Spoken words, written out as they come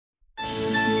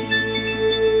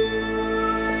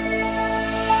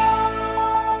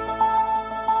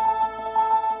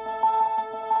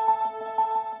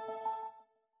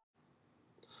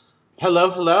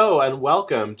Hello, hello, and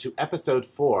welcome to episode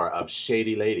 4 of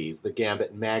Shady Ladies, the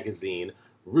GAMbIT magazine,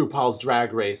 RuPaul's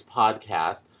Drag Race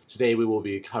podcast. Today we will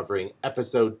be covering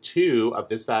episode 2 of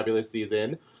this fabulous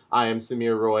season. I am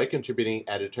Samir Roy, contributing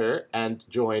editor, and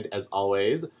joined, as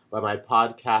always, by my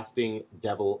podcasting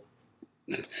devil.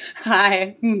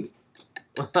 Hi.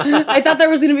 I thought there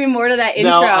was going to be more to that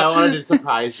intro. No, I wanted to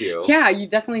surprise you. Yeah, you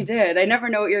definitely did. I never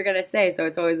know what you're going to say, so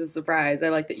it's always a surprise. I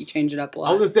like that you change it up a lot.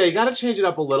 I was going to say, you got to change it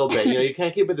up a little bit. You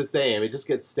can't keep it the same. It just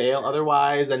gets stale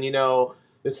otherwise. And,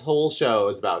 this whole show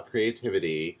is about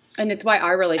creativity. And it's why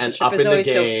our relationship is always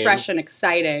so fresh and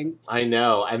exciting. I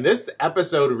know. And this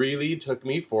episode really took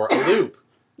me for a loop.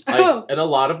 In a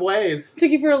lot of ways.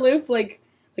 Took you for a loop?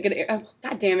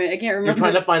 God damn it, I can't remember. You're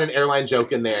trying to find an airline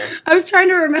joke in there. I was trying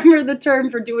to remember the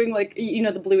term for doing,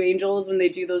 the Blue Angels when they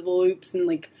do those loops and,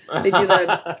 they do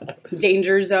the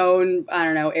Danger Zone,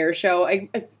 air show.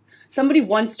 Somebody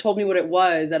once told me what it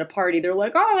was at a party. They're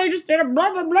like, oh, they just did a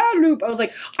blah, blah, blah loop. I was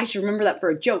like, I should remember that for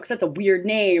a joke because that's a weird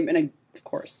name. And I, of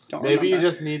course, don't remember. Maybe you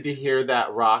just need to hear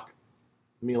that Rock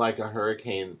Me Like a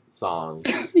Hurricane song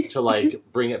to,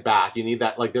 bring it back. You need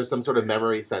that, there's some sort of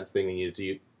memory sense thing you need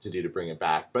to do to bring it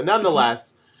back. But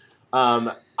nonetheless,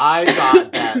 I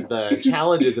thought that the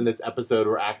challenges in this episode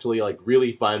were actually,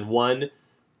 really fun. One,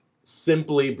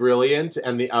 simply brilliant,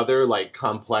 and the other,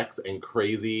 complex and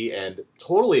crazy and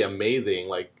totally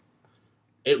amazing.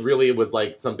 It really was,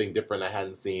 something different I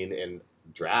hadn't seen in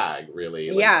drag, really.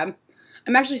 Yeah.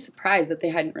 I'm actually surprised that they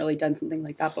hadn't really done something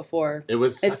like that before.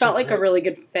 It felt like a really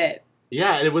good fit.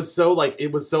 Yeah, and it was so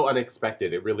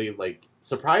unexpected. It really,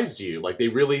 surprised you. They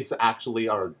really actually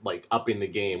are, upping the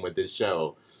game with this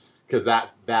show. Because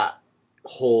that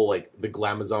whole, the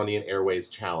Glamazonian Airways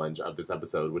challenge of this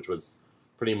episode, which was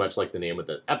pretty much, the name of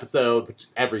the episode, which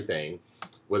everything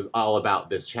was all about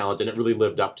this challenge, and it really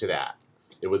lived up to that.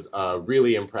 It was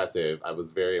really impressive. I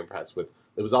was very impressed with.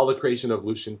 It was all the creation of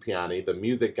Lucian Piani, the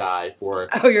music guy for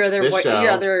my other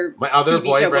TV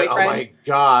boyfriend. Oh my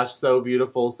gosh, so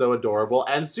beautiful, so adorable,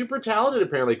 and super talented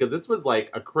apparently, because this was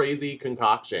a crazy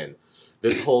concoction.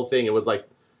 This whole thing, it was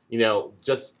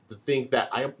just to think that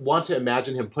I want to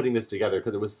imagine him putting this together,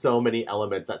 because there was so many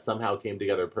elements that somehow came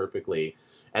together perfectly,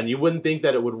 and you wouldn't think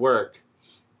that it would work.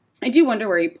 I do wonder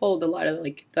where he pulled a lot of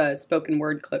the spoken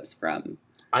word clips from.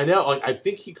 I know. I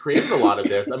think he created a lot of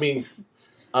this. I mean.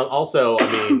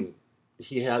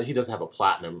 He does have a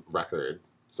platinum record,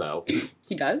 so...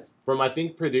 He does? From, I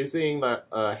think, producing the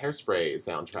Hairspray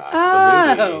soundtrack,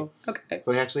 the movie. Oh, okay.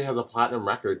 So he actually has a platinum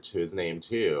record to his name,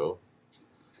 too.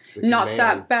 Not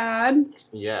that bad.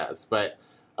 Yes, but,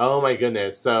 oh my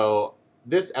goodness. So,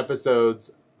 this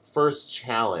episode's first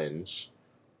challenge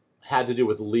had to do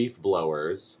with leaf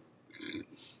blowers.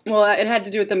 Well, it had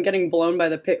to do with them getting blown by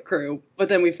the pit crew, but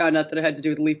then we found out that it had to do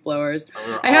with leaf blowers.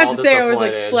 I had to say I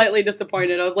was slightly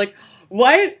disappointed. I was like,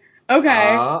 what? Okay.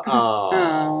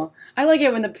 Oh. I like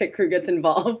it when the pit crew gets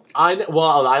involved. I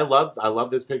love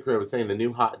this pit crew. I was saying the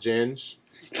new hot ginge.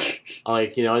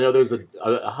 I know there's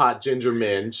a hot ginger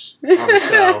minge on the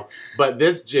show, but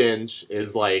this ginge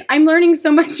is I'm learning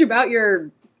so much about your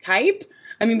type.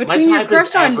 I mean, between your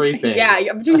crush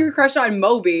on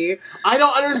Moby, I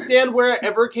don't understand where it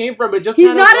ever came from. It just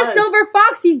he's not a silver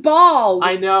fox. He's bald.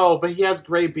 I know, but he has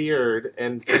gray beard,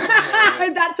 and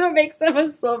that's what makes him a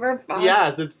silver fox.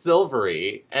 Yes, it's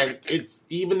silvery, and it's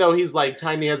even though he's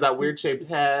tiny, he has that weird shaped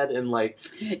head, and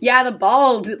yeah, the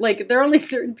bald. There are only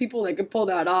certain people that could pull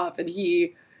that off, and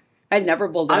he has never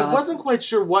pulled it off. I wasn't quite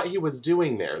sure what he was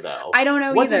doing there, though. I don't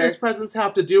know what either. What did his presence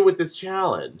have to do with this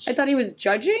challenge? I thought he was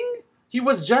judging. He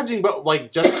was judging,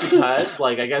 but just because,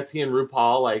 I guess he and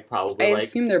RuPaul I probably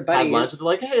assume they're buddies. Had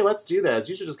lunch. It's hey, let's do this.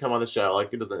 You should just come on the show.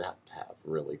 It doesn't have to have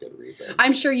really good reason.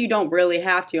 I'm sure you don't really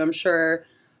have to. I'm sure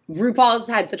RuPaul's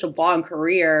had such a long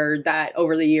career that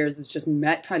over the years it's just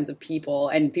met tons of people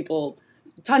and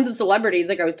tons of celebrities.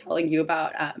 I was telling you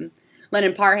about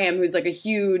Lennon Parham, who's a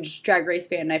huge Drag Race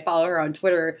fan, and I follow her on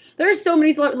Twitter. There are so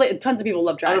many tons of people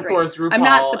love Drag Race. And of course, RuPaul I'm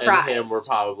not surprised. and him were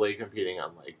probably competing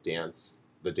on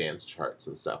the dance charts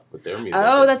and stuff with their music.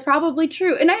 Oh, that's probably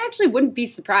true. And I actually wouldn't be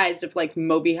surprised if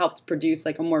Moby helped produce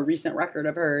a more recent record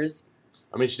of hers.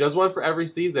 I mean, she does one for every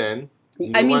season.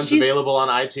 One's available on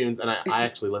iTunes, and I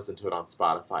actually listen to it on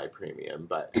Spotify Premium,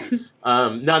 but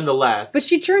nonetheless. But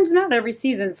she churns them out every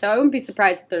season, so I wouldn't be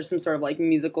surprised if there's some sort of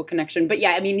musical connection. But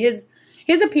yeah, I mean, his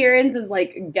appearance as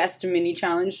guest mini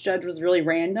challenge judge was really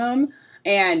random.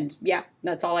 And yeah,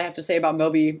 that's all I have to say about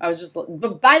Moby. I was just,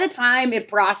 but by the time it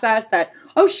processed that,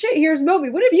 oh shit, here's Moby.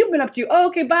 What have you been up to? Oh,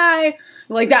 okay, bye.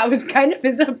 That was kind of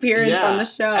his appearance on the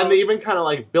show. And they even kind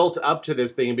of built up to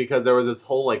this thing because there was this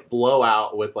whole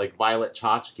blowout with Violet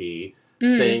Chachki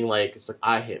saying like, it's like,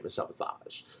 I hate Michelle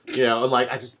Visage. You know, and like,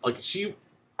 I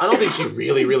don't think she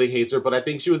really hates her, but I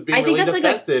think she was being really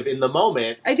defensive in the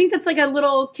moment. I think that's like a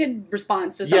little kid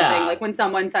response to something. Like when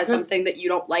someone says something that you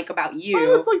don't like about you.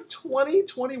 Well, it's like 20,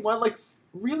 21, like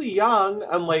really young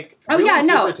and like really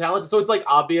super talented. So it's like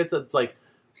obvious that it's like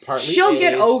partly she'll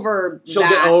get over She'll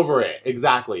get over it.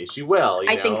 Exactly. She will.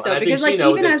 I think so. Because like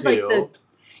even as like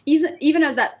even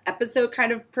as that episode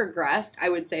kind of progressed, I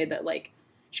would say that like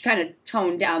she kind of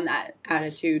toned down that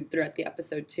attitude throughout the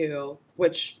episode too,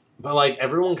 which... But, like,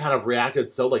 everyone kind of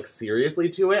reacted so, like, seriously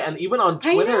to it. And even on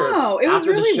Twitter, it was after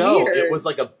really the show, weird. it was,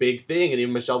 like, a big thing. And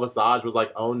even Michelle Visage was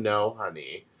like, oh, no,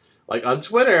 honey. Like, on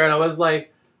Twitter. And I was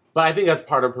like... But I think that's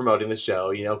part of promoting the show,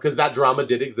 you know? Because that drama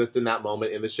did exist in that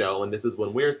moment in the show. And this is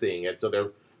when we're seeing it. So they're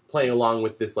playing along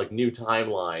with this, like, new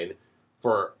timeline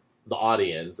for the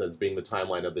audience as being the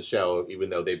timeline of the show. Even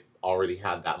though they've already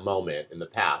had that moment in the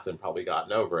past and probably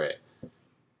gotten over it.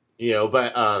 You know,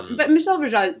 but Michelle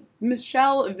Visage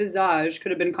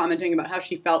could have been commenting about how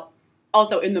she felt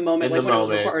also in the moment, when it was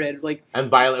recorded. Like,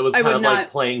 and Violet was kind of like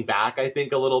playing back, I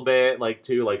think, a little bit, like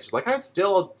too, like she's like, I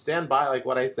still stand by like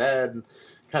what I said,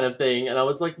 kind of thing. And I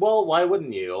was like, well, why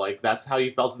wouldn't you? Like, that's how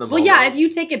you felt in the moment. Well, yeah, if you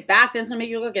take it back, then it's gonna make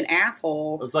you look like an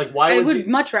asshole. It's like, why? I would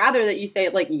much rather that you say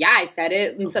it like, yeah, I said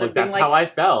it, instead of being that's how I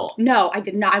felt. No, I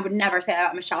did not. I would never say that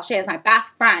about Michelle. She is my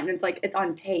best friend. And it's like, it's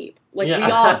on tape. Like, we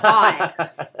all saw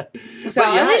it. So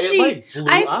at least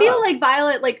I feel like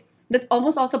Violet, like, that's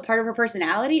almost also part of her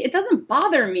personality. It doesn't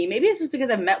bother me. Maybe it's just because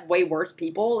I've met way worse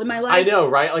people in my life. I know,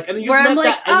 right? Like, and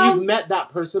you've met that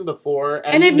person before,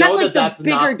 and I've met like the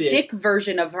bigger dick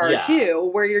version of her too,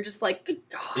 where you're just like, good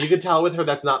God. You can tell with her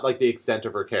that's not like the extent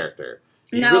of her character.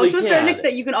 No, to a certain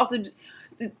extent, you can also.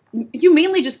 You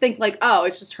mainly just think like, oh,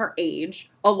 it's just her age,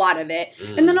 a lot of it,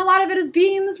 and then a lot of it is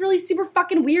being in this really super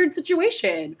fucking weird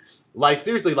situation. Like,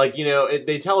 seriously, like, you know,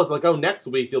 they tell us like, oh, next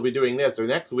week you'll be doing this, or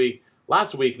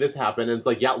last week this happened, and it's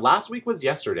like, yeah, last week was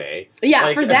yesterday. Yeah,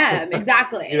 like, for them,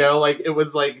 exactly. You know, like, it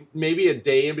was like maybe a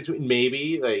day in between,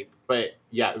 maybe, like, but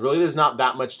yeah, really there's not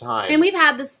that much time. And we've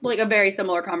had this, like, a very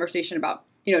similar conversation about,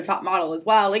 you know, Top Model as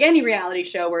well, like any reality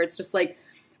show where it's just like,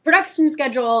 production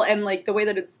schedule and like the way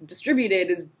that it's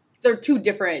distributed they're two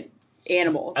different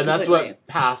animals. And completely. That's what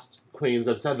past queens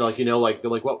have said. They're like, you know, like, they're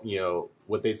like, what, you know,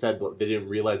 what they said, what they didn't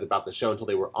realize about the show until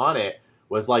they were on it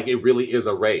was like, it really is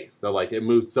a race. They're like, it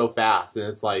moves so fast, and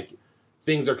it's like,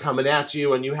 things are coming at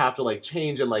you, and you have to like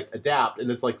change and like adapt,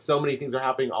 and it's like so many things are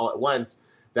happening all at once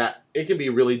that it can be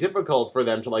really difficult for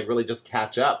them to like really just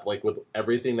catch up like with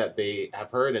everything that they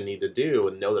have heard and need to do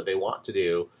and know that they want to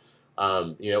do.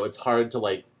 You know, it's hard to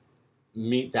like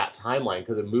meet that timeline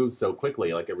because it moves so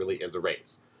quickly. Like, it really is a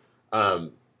race.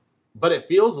 But it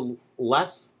feels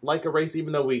less like a race,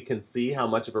 even though we can see how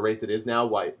much of a race it is now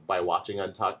by watching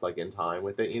Untucked, like, in time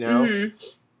with it, you know? Mm-hmm.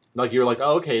 Like, you're like,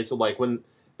 oh, okay, so, like, when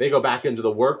they go back into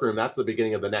the workroom, that's the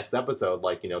beginning of the next episode.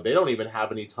 Like, you know, they don't even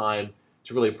have any time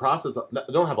to really process. They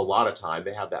don't have a lot of time.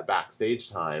 They have that backstage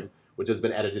time, which has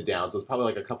been edited down, so it's probably,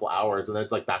 like, a couple hours, and then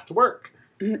it's, like, back to work.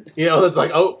 You know, it's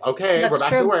like, oh, okay, we're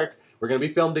back to work. We're going to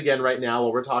be filmed again right now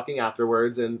while we're talking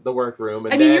afterwards in the workroom.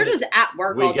 And I mean, you're just at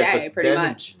work all day, pretty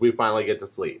much. We finally get to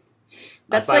sleep.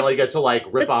 I finally get to, like,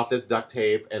 rip off this duct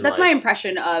tape. And that's my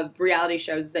impression of reality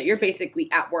shows, is that you're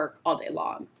basically at work all day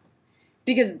long.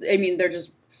 Because, I mean, they're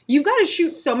just... You've got to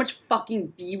shoot so much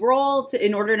fucking B-roll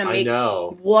in order to make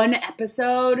one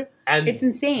episode. And it's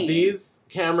insane. These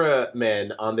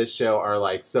cameramen on this show are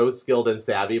like so skilled and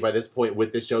savvy by this point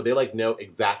with this show. They like know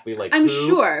exactly like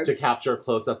who to capture a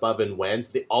close up of and when.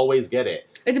 So they always get it.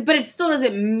 But it still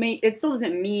doesn't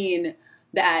mean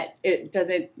that it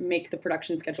doesn't make the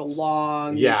production schedule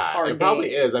long. Yeah, it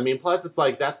probably is. I mean, plus it's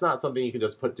like that's not something you can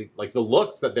just put to, like the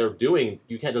looks that they're doing.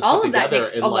 You can't just all put of together that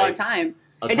takes in a like long time.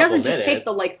 It doesn't just take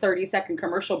the like 30-second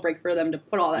commercial break for them to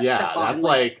put all that stuff on. Yeah, that's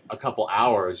like a couple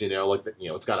hours, you know, like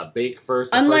it's got to bake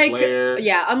first. Unlike first layer.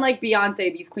 Unlike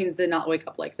Beyonce, these queens did not wake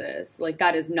up like this. Like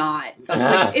that is not something.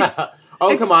 Like, it's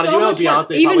come on, so you know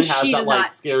Beyonce even probably has that like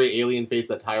scary alien face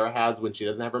that Tyra has when she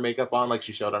doesn't have her makeup on, like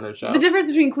she showed on her show. The difference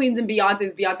between Queens and Beyonce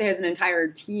is Beyonce has an entire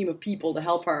team of people to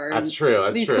help her. That's true.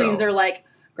 These queens are like,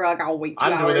 girl, I gotta wait 2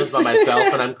 hours. I'm doing this by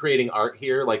myself, and I'm creating art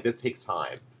here. Like this takes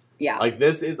time. Yeah. Like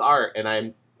this is art, and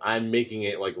I'm making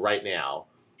it, like, right now.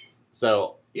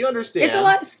 So, you understand. It's a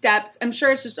lot of steps. I'm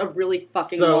sure it's just a really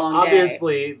fucking long day. So,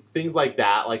 obviously, things like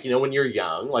that, like, you know, when you're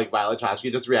young, like Violet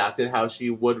Chachki just reacted how she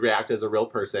would react as a real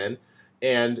person,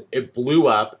 and it blew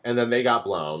up, and then they got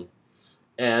blown.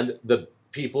 And the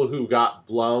people who got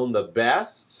blown the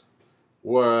best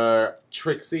were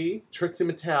Trixie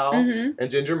Mattel, and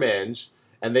Ginger Minge,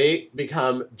 and they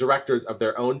become directors of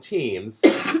their own teams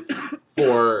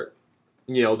for,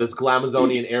 this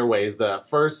Glamazonian Airways, the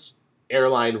first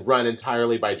airline run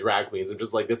entirely by drag queens. I'm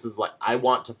just like, this is like, I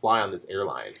want to fly on this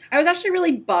airline. I was actually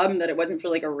really bummed that it wasn't for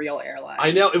like a real airline.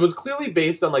 I know, it was clearly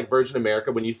based on like Virgin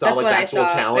America. When you saw like the actual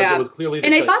challenge, it was clearly.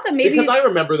 And I thought that maybe because I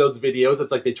remember those videos.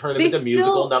 It's like they turn them into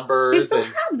musical numbers. They still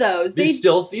have those. They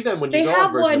still see them when you go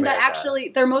on Virgin America. They have one that actually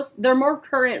their more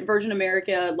current Virgin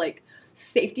America like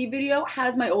safety video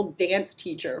has my old dance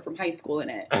teacher from high school in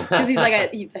it, because he's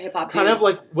a hip hop kind of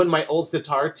like when my old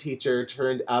sitar teacher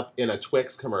turned up in a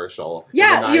Twix commercial.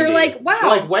 Yeah, you're like, wow. You're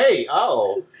like, wait,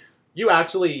 you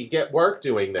actually get work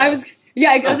doing this. I was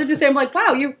just saying, I'm like,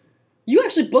 wow, you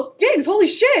actually book gigs. Holy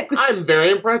shit! I'm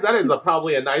very impressed. That is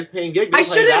probably a nice paying gig. I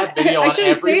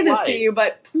shouldn't say this to you,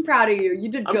 but I'm proud of you.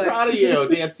 You did good. I'm proud of you,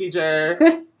 dance teacher.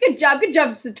 Good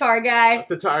job, sitar guy.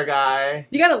 Sitar guy.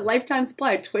 You got a lifetime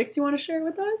supply of Twix you want to share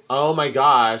with us? Oh my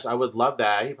gosh, I would love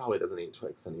that. He probably doesn't eat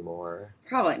Twix anymore.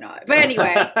 Probably not. But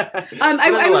anyway,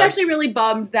 I was actually really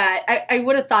bummed that I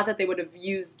would have thought that they would have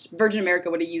Virgin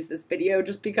America would have used this video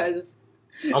just because.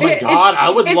 Oh my god, I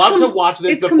would love to watch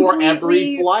this before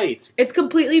every flight. It's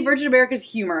completely Virgin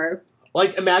America's humor.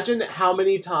 Like, imagine how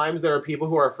many times there are people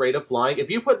who are afraid of flying. If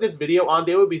you put this video on,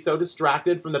 they would be so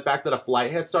distracted from the fact that a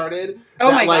flight has started.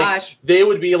 Oh my gosh. They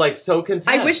would be, like, so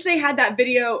content. I wish they had that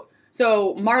video.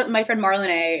 So, my friend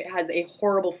Marlene has a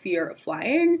horrible fear of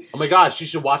flying. Oh my gosh, she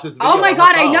should watch this video. Oh my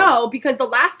god, I know, because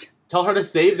Tell her to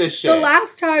save this shit. The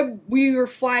last time we were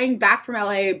flying back from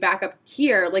LA back up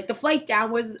here, like, the flight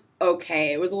down was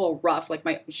okay. It was a little rough.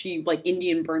 Like, she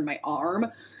Indian burned my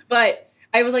arm. But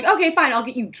I was like, okay, fine, I'll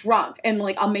get you drunk. And,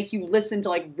 like, I'll make you listen to,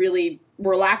 like, really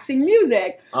relaxing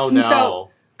music. Oh, no. And so,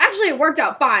 actually, it worked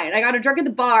out fine. I got her drunk at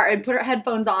the bar and put her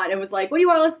headphones on and was like, what do you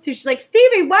want to listen to? She's like,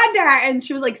 Stevie Wonder! And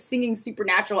she was, like, singing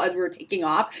Supernatural as we were taking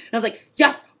off. And I was like,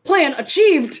 yes, plan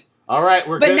achieved! All right,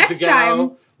 we're good to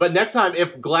go. But next time,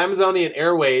 if Glamazonian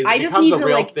Airways becomes a real thing... I just need to,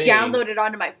 like, download it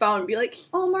onto my phone and be like,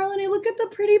 oh, Marlene, look at the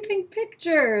pretty pink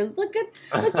pictures. Look at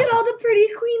all the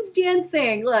pretty queens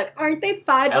dancing. Look, aren't they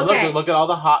fun? And okay. look at all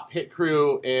the hot pit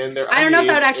crew in their I don't know if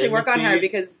that would actually work on her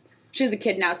because she's a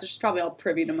kid now, so she's probably all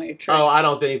privy to my tricks. Oh, I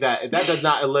don't think that does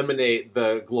not eliminate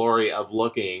the glory of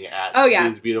looking at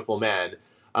these beautiful men.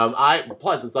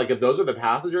 Plus, it's like, if those are the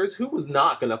passengers, who was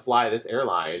not going to fly this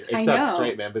airline except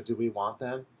straight men? But do we want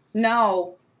them?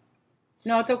 No,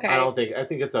 it's okay. I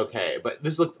think it's okay. But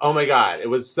this looked, oh my god, it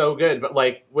was so good. But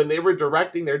like, when they were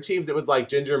directing their teams, it was like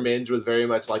Ginger Minge was very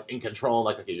much like in control.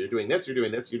 Like, okay, you're doing this, you're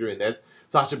doing this, you're doing this.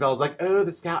 Sasha Bell was like, oh,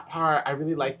 the scat part, I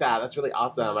really like that. That's really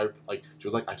awesome. She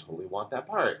was like, I totally want that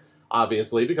part.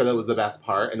 Obviously, because it was the best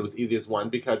part and it was the easiest one.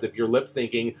 Because if you're lip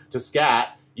syncing to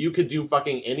scat, you could do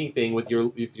fucking anything with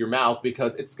your mouth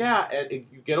because it's scat and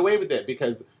you get away with it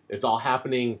because it's all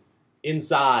happening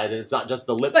inside and it's not just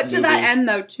the lips But to moving. that end,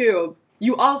 though, too,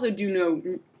 you also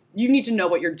you need to know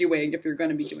what you're doing if you're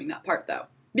going to be doing that part, though.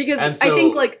 Because I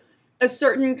think, like, I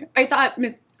thought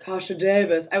Miss Kasha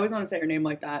Davis, I always want to say her name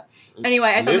like that.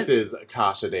 Anyway, I thought Mrs.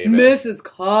 Kasha Davis. Mrs.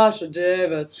 Kasha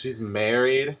Davis. She's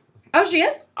married. Oh, she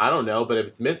is? I don't know, but if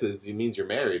it's Mrs., it means you're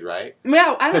married, right?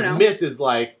 Well, I don't know. Because Miss is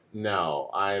like, no,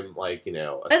 I'm like, a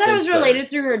I thought it was related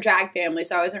through her drag family,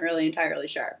 so I wasn't really entirely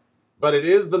sure. But it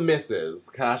is the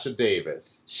Mrs. Kasha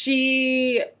Davis.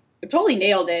 She totally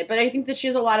nailed it, but I think that she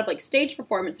has a lot of, like, stage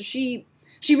performance, so she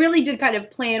really did kind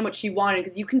of plan what she wanted,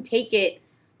 because you can take it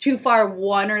too far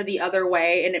one or the other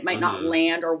way, and it might not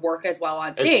land or work as well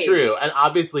on stage. It's true, and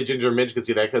obviously Ginger Minge could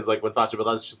see that, because, like, when Sasha Bell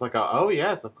does, she's just like, oh,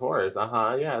 yes, of course,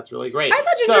 yeah, it's really great. I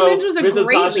thought Ginger Minge was a Mrs.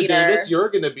 great Kasha leader. Davis, you're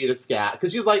going to be the scat,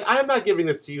 because she's like, I'm not giving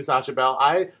this to you, Sasha Bell.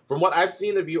 From what I've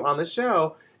seen of you on the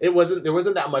show, there wasn't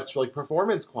that much, like,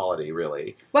 performance quality,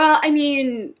 really. Well, I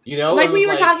mean, like we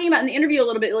were talking about in the interview a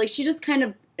little bit, like, she just kind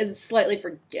of is slightly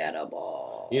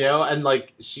forgettable. And,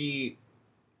 like,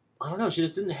 I don't know, she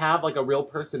just didn't have, like, a real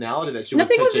personality that she was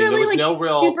pitching. Nothing was really, there was no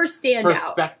real super standout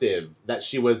perspective that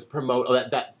she was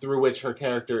that through which her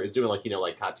character is doing. Like,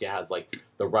 like Katya has, like,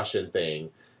 the Russian thing,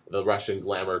 the Russian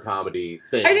glamour comedy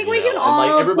thing. I think we can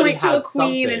all point to a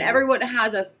queen, and everyone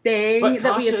has a thing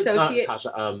that we associate.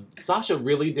 Sasha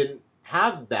really didn't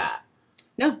have that.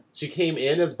 No. She came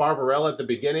in as Barbarella at the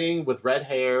beginning with red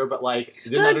hair, but, like,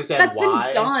 didn't understand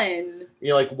why. That's been done.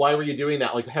 Like, why were you doing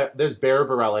that? Like, there's Bear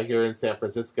Barella here in San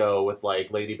Francisco with,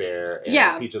 like, Lady Bear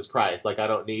and Peaches Christ. Like, I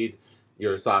don't need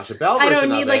your Sasha Bell version of it. I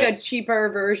don't need, like, a cheaper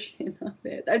version of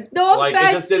it. No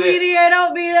offense, sweetie, I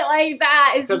don't mean it like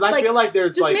that. It's just, like, I feel like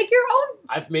there's, just like, make your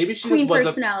own maybe she queen just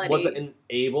personality. wasn't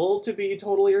able to be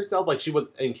totally herself. Like, she was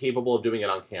incapable of doing it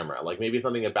on camera. Like, maybe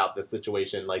something about this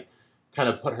situation, like, kind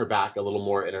of put her back a little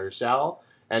more in her shell.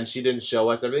 and she didn't show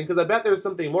us everything, because I bet there's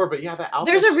something more, but yeah, that outfit...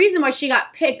 There's a reason why she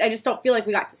got picked, I just don't feel like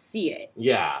we got to see it.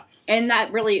 Yeah. And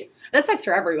that sucks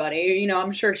for everybody. You know,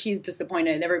 I'm sure she's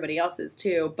disappointed, everybody else is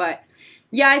too, but...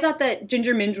 Yeah, I thought that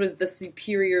Ginger Minj was the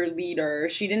superior leader.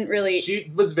 She didn't really...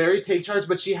 She was very take charge,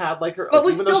 but she had, like, her... But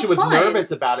was even still though she was fun.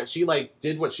 nervous about it, she, like,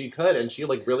 did what she could, and she,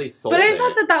 like, really sold it. But I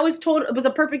thought that was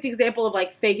a perfect example of,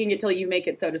 like, faking it till you make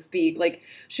it, so to speak. Like,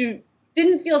 she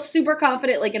didn't feel super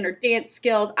confident, like, in her dance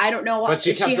skills. I don't know what... But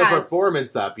she kept the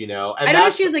performance up, you know? And I don't know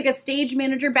if she has, like, a stage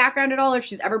manager background at all, or if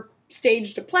she's ever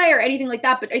staged a play or anything like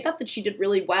that, but I thought that she did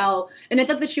really well. And I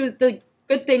thought that the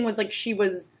good thing was, like, she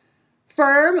was...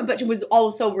 firm, but she was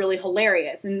also really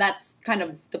hilarious, and that's kind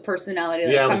of the personality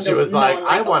that comes she was like,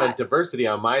 I wanted lot. Diversity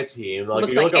on my team. Like,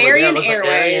 Looks you like look Aryan over there, it looks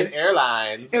like Airways. Aryan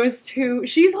Airlines. It was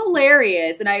she's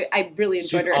hilarious, and I really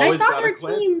enjoyed her. And I thought her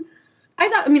team,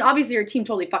 I mean, obviously her team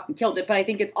totally fucking killed it, but I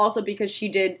think it's also because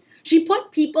she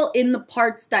put people in the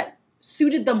parts that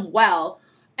suited them well.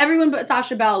 Everyone but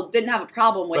Sasha Belle didn't have a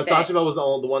problem with it. But Sasha Belle was the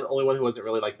only one who wasn't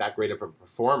really, like, that great of a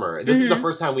performer. This is the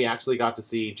first time we actually got to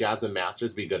see Jasmine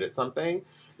Masters be good at something,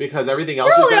 because everything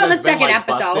else she's done has been, like,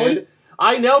 busted.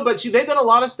 I know, but they've done a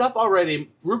lot of stuff already.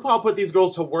 RuPaul put these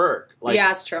girls to work. Like, yeah,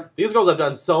 it's true. These girls have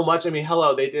done so much. I mean,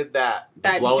 hello, they did that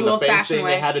blow in the face thing.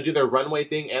 They had to do their runway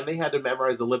thing, and they had to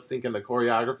memorize the lip sync and the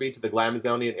choreography to the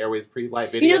Glamazonian Airways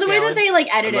pre-flight video. You know, the way that they, like,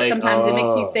 edit it, sometimes it makes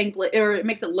you oh. think, or it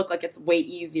makes it look like it's way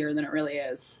easier than it really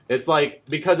is. It's like,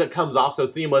 because it comes off so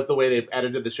seamless the way they've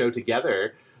edited the show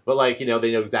together. But, like, you know,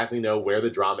 they exactly know where the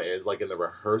drama is. Like, in the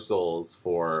rehearsals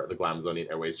for the Glamazonian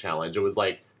Airways Challenge, it was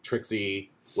like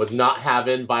Trixie was not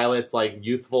having Violet's, like,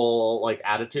 youthful, like,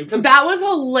 attitude. That was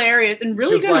hilarious and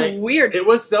really kind of weird. It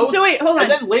was so... So wait, hold on.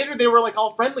 And then later they were, like,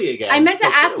 all friendly again. I meant to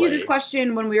ask you this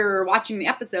question when we were watching the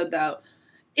episode, though.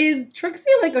 Is Trixie,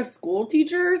 like, a school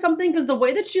teacher or something? Because the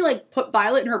way that she, like, put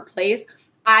Violet in her place...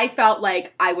 I felt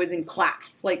like I was in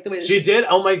class. Like, the way she did?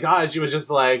 Oh my god, she was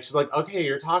just like, she's like, okay,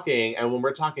 you're talking, and when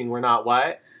we're talking, we're not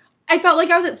what? I felt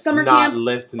like I was at summer camp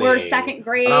listening. or second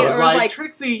grade. And I was, or like,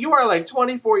 Trixie, you are like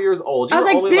 24 years old. You're I was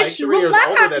like, only bitch, like 3 years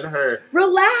older than her.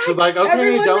 Relax. She's like,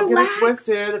 okay, don't relax. get it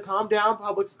twisted. Calm down,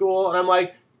 public school. And I'm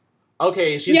like,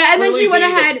 okay, she's and then she went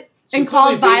ahead and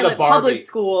called Violet public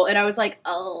school, and I was like,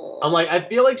 oh. I'm like, I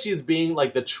feel like she's being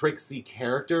like the Trixie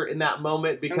character in that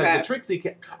moment, because the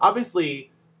Trixie, obviously...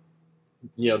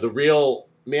 You know, the real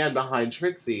man behind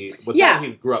Trixie was that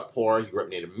he grew up poor, he grew up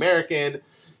Native American,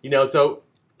 you know, so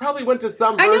probably went to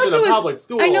some version of public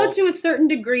school. I know to a certain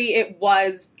degree it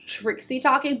was Trixie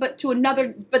talking, but to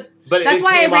another, but that's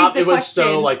why I raised the question. It was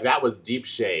so, like, that was deep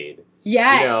shade.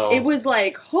 Yes, you know? It was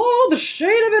like, oh, the shade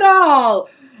of it all.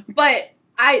 But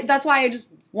that's why I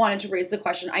just wanted to raise the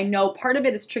question. I know part of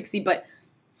it is Trixie, but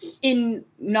in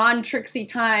non-Trixie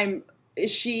time... Is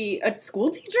she a school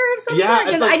teacher of some sort?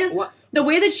 Because like, the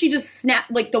way that she just snapped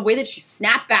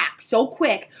back so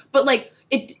quick, but like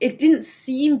it didn't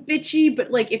seem bitchy,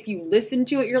 but like if you listen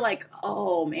to it, you're like,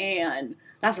 oh man,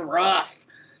 that's rough.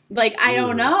 Like, I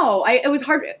don't know. It was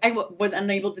hard. I was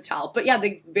unable to tell, but yeah,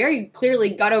 they very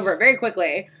clearly got over it very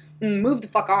quickly. Moved the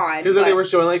fuck on. Because they were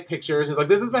showing like pictures. It's like,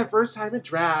 this is my first time in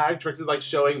drag. Trix is like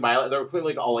showing Violet. They were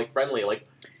clearly all like friendly, like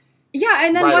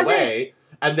and then right away.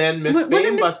 And then Miss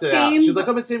Fame busted out. She's like,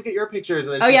 oh, Miss Fame, get your pictures.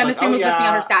 And then Miss Fame was busting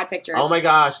out her sad pictures. Oh my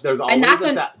gosh, there's always and that's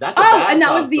a sad... That's a bad and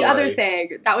that was the story. other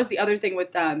thing. That was the other thing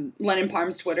with Lennon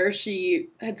Parm's Twitter. She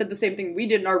had said the same thing we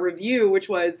did in our review, which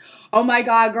was, oh my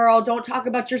god, girl, don't talk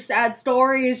about your sad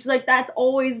stories. She's like, that's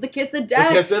always the kiss of death.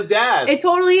 The kiss of death. It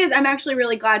totally is. I'm actually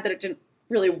really glad that it didn't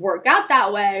really work out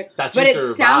that way. But it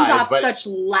sounds off such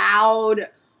loud...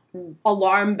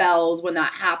 alarm bells when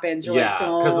that happens. You're like,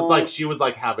 don't. Because it's like she was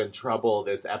like having trouble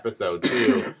this episode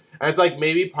too. And it's like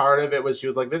maybe part of it was she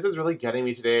was like, this is really getting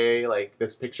me today. Like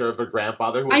this picture of her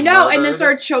grandfather who was murdered. And then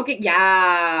started choking.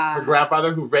 Yeah. Her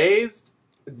grandfather who raised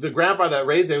the grandfather that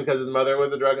raised him because his mother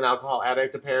was a drug and alcohol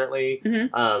addict apparently.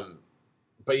 Mm-hmm.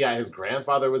 But yeah, his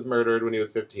grandfather was murdered when he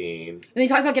was 15. And he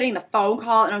talks about getting the phone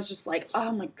call, and I was just like,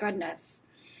 oh my goodness.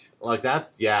 Like,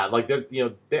 that's, like, there's, you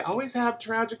know, they always have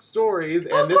tragic stories.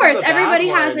 Well, and of course, this is everybody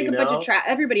one, has, like, a bunch of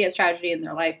everybody has tragedy in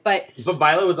their life, but... But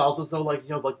Violet was also so, like, you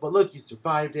know, like, but look, you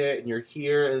survived it, and you're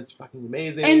here, and it's fucking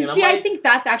amazing. And see, like, I think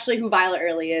that's actually who Violet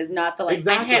really is, not the, like,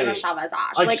 exactly. I hate Michelle Visage.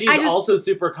 Like, she's also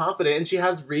super confident, and she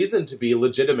has reason to be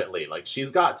legitimately. Like,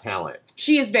 she's got talent.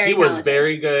 She is very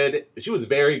talented. She was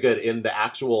very good in the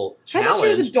actual challenge. I thought she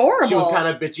was adorable. She was kind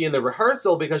of bitchy in the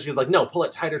rehearsal because she was like, no, pull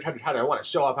it tighter, tighter, tighter. I want to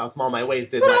show off how small my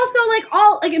waist is. But my also,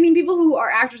 also, people who are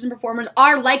actors and performers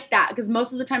are like that, because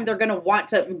most of the time they're going to want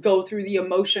to go through the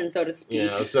emotion, so to speak.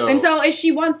 Yeah, and so if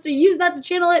she wants to use that to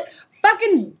channel it,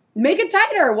 fucking make it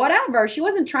tighter, whatever. She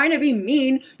wasn't trying to be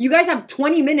mean. You guys have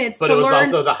 20 minutes to learn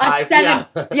to learn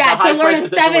a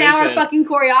 7-hour fucking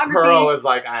choreography. Pearl is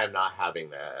like, I am not having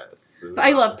this.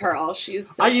 I love Pearl. She's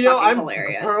so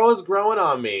hilarious. Pearl is growing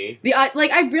on me. We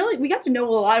got to know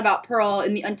a lot about Pearl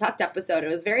in the Untucked episode. It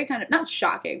was very kind of, not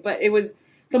shocking, but it was,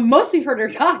 so most we've heard her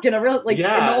talk in a real, in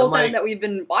the whole time that we've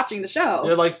been watching the show.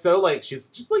 They're she's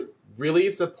just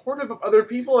really supportive of other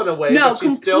people in a way. No, but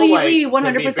she's completely, still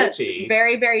 100%.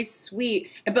 Very, very sweet.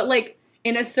 But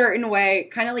in a certain way,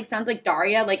 kind of sounds like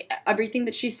Daria. Everything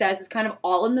that she says is kind of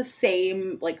all in the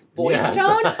same voice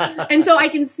tone. And so I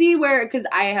can see where, because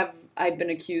I've been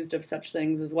accused of such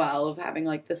things as well, of having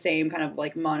the same kind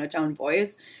of monotone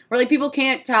voice, where people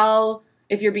can't tell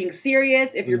if you're being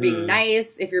serious, if you're being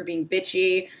nice, if you're being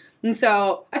bitchy. And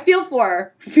so I feel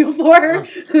for her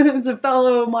as a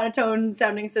fellow monotone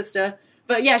sounding sister.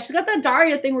 But yeah, she's got that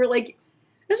Daria thing where this is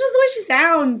just the way she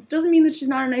sounds. Doesn't mean that she's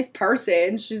not a nice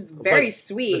person. She's very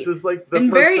sweet. This is the and persona.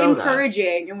 Very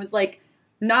encouraging, and was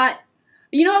not.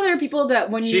 You know how there are people that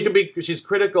when she's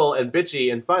critical and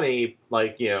bitchy and funny,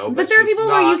 But there are people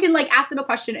where you can ask them a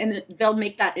question and they'll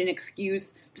make that an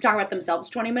excuse to talk about themselves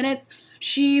 20 minutes.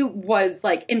 She was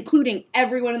including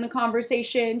everyone in the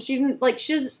conversation. She didn't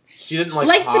She didn't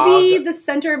likes hog. to be the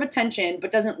center of attention,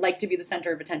 but doesn't like to be the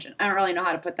center of attention. I don't really know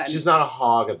how to put that. She's not a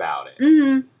hog about it.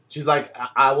 Mm-hmm. She's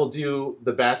I will do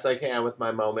the best I can with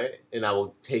my moment, and I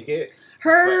will take it.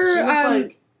 Her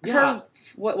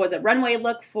what was it? Runway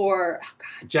look for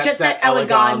Jet Set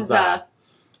Eleganza.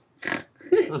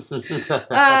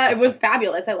 It was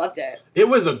fabulous. I loved it. It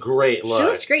was a great look. She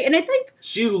looked great, and I think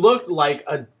she looked like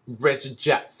a rich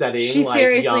jet-setting, she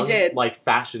seriously young, did,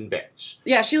 fashion bitch.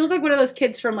 Yeah, she looked like one of those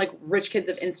kids from Rich Kids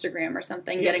of Instagram or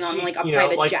something, getting on a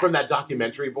private jet. From that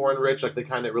documentary Born Rich, the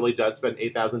kind that really does spend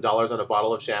 $8,000 on a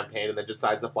bottle of champagne and then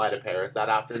decides to fly to Paris that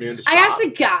afternoon to shop. I have to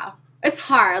go. It's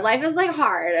hard. Life is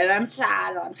hard, and I'm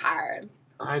sad, and I'm tired.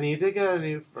 I need to get a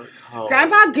new home.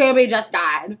 Grandpa Gabby just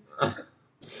died.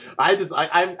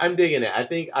 I'm digging it. I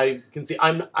think I can see.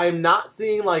 I'm not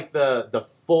seeing the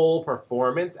full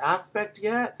performance aspect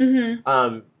yet. Mm-hmm.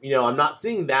 I'm not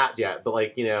seeing that yet.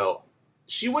 But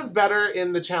she was better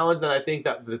in the challenge than I think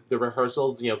that the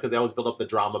rehearsals. Because they always build up the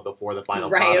drama before the final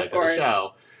product of the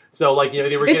show. So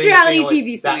they were. It's reality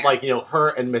TV smear. That her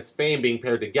and Miss Fame being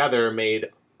paired together made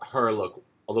her look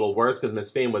a little worse because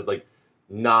Miss Fame was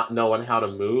not knowing how to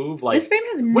move. Miss Fame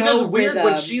has no which is weird rhythm.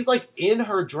 when she's in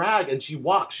her drag and she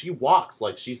walks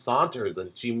she saunters and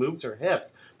she moves her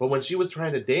hips. But when she was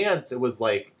trying to dance, it was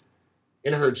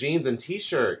in her jeans and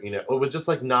t-shirt, it was just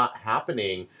not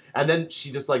happening. And then she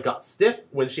just got stiff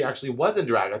when she actually was in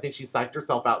drag. I think she psyched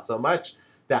herself out so much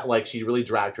that she really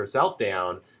dragged herself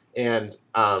down. And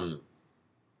Pearl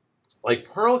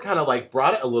kind of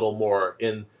brought it a little more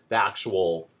in the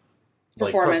actual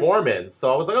performance.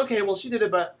 So I was okay, well, she did it,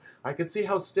 but I could see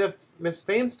how stiff Miss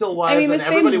Fame still was. I mean, Miss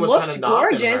Fame looked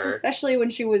gorgeous, especially when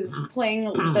she was playing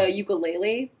the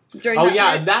ukulele during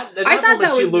that part. And I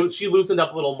thought she loosened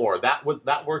up a little more. That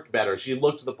worked better. She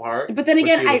looked the part. But then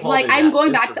again, I'm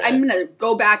going to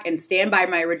go back and stand by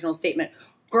my original statement.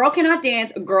 Girl cannot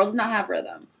dance. A girl does not have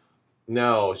rhythm.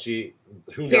 No,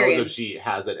 who knows if she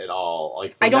has it at all?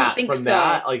 I don't think so.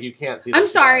 That, you can't see. I'm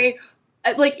sorry.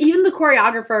 Even the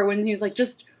choreographer, when he's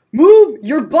just move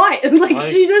your butt,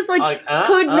 she just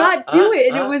could not do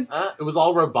it. And it was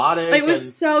all robotic. It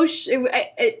was so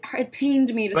it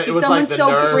pained me to see someone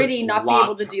so pretty not be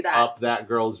able to do that. Up that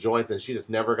girl's joints, and she just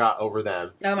never got over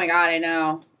them. Oh my god, I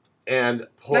know. And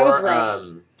that was rough.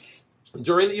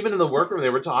 Even in the workroom, they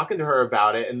were talking to her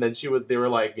about it, and then they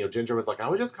were Ginger was I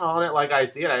was just calling it like I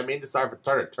see it. I mean to start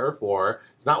a turf war.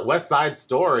 It's not West Side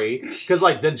Story. Because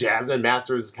then Jasmine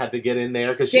Masters had to get in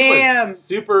there because she was a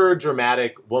super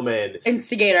dramatic woman.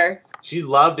 Instigator. She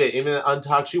loved it. Even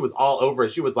Untucked, she was all over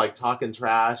it. She was talking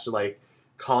trash,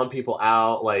 calling people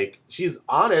out. She's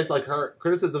honest. Her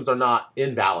criticisms are not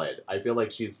invalid. I feel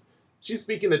she's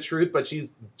speaking the truth, but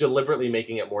she's deliberately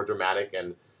making it more dramatic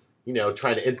and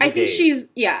trying to instigate. I think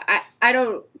she's, I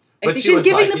don't, I think she's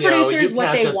giving the producers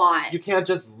what they want. You can't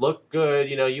just look good,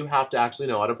 you have to actually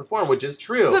know how to perform, which is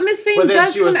true. But Miss Fame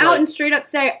does come out and straight up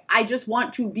say, I just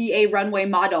want to be a runway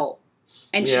model.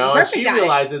 And she's perfect at it. She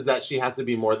realizes that she has to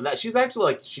be more than that. She's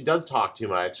actually, she does talk too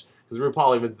much. Because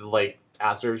RuPaul even,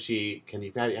 asked her if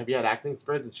have you had acting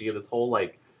experience? And she gave this whole,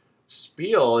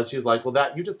 spiel. And she's like, well,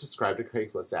 that, you just described a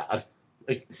Craigslist ad.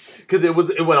 Because it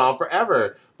went on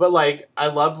forever. But I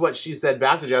loved what she said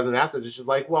back to Jasmine Masters. She's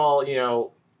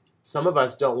well, some of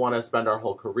us don't want to spend our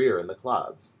whole career in the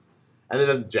clubs. And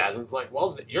then Jasmine's like,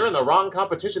 well, you're in the wrong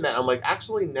competition then. I'm like,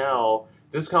 actually, no.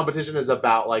 This competition is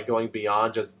about, like, going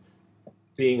beyond just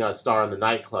being a star in the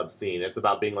nightclub scene. It's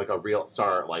about being, like, a real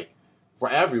star, like, for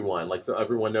everyone. Like, so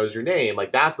everyone knows your name.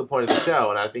 Like, that's the point of the show.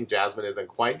 And I think Jasmine isn't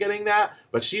quite getting that.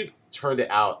 But she turned it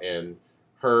out in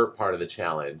her part of the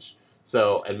challenge.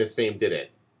 So, and Miss Fame didn't.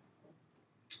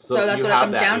 So that's what it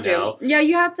comes down to. Yeah,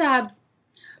 you have to have...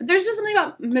 There's just something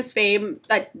about Miss Fame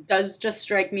that does just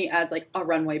strike me as, like, a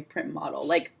runway print model.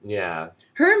 Like, yeah.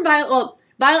 Her and Violet... Well,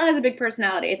 Violet has a big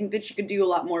personality. I think that she could do a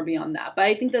lot more beyond that. But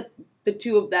I think that the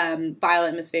two of them, Violet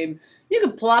and Miss Fame, you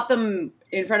could plop them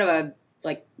in front of a,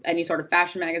 like, any sort of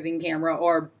fashion magazine camera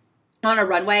or on a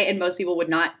runway, and most people would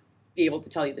not be able to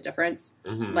tell you the difference.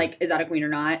 Mm-hmm. Like, is that a queen or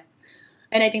not?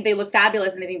 And I think they look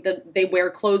fabulous, and I think that they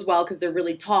wear clothes well because they're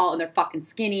really tall and they're fucking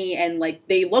skinny, and, like,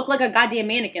 they look like a goddamn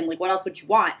mannequin. Like, what else would you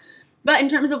want? But in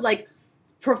terms of, like,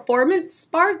 performance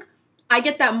spark, I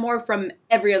get that more from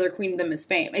every other queen than Miss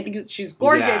Fame. I think she's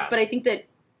gorgeous, but I think that,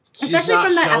 especially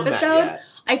from that episode,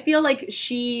 I feel like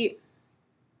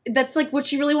that's, like, what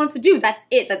she really wants to do. That's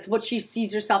it. That's what she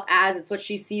sees herself as. It's what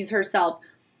she sees herself,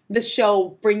 the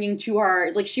show bringing to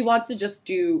her. Like, she wants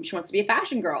to be a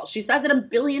fashion girl. She says it a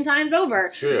billion times over.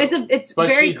 It's true. It's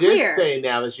very clear. But she did say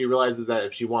now that she realizes that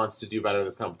if she wants to do better in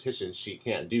this competition, she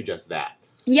can't do just that.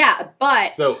 Yeah,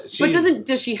 but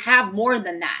does she have more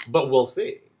than that? But we'll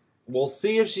see. We'll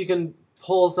see if she can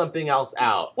pull something else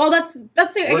out. Well, that's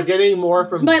it. We're getting more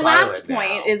from my Violet last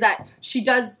point is that she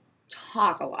does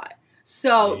talk a lot.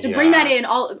 So to bring that in,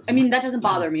 that doesn't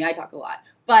bother me. I talk a lot,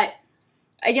 but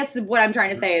I guess what I'm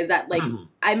trying to say is that, like,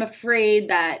 I'm afraid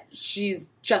that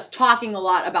she's just talking a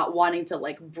lot about wanting to,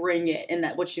 like, bring it, and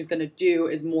that what she's going to do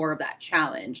is more of that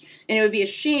challenge. And it would be a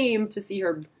shame to see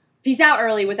her peace out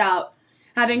early without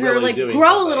having her, like,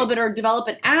 grow a little bit or develop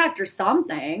an act or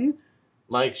something.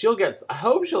 Like, I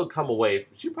hope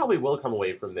she probably will come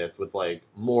away from this with, like,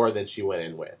 more than she went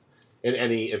in with in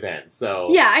any event. So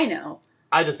yeah, I know.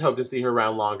 I just hope to see her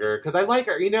around longer because I like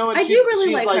her, you know. And I do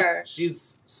really like her.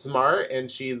 She's smart and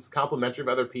she's complimentary of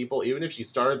other people. Even if she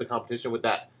started the competition with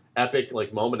that epic,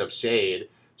 like, moment of shade,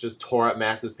 just tore up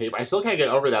Max's paper. I still can't get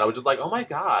over that. I was just like, oh my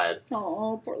god.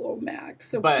 Oh, poor little Max.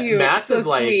 So but cute. Max so is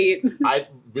sweet. Like, I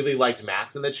really liked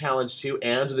Max in the challenge too,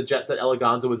 and the Jet Set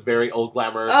Eleganza was very old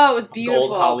glamour. Oh, it was beautiful.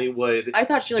 Old Hollywood. I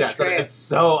thought she looked great. It's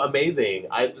so amazing.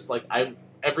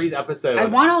 Every episode. I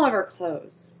want all of her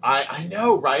clothes. I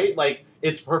know, right? Like,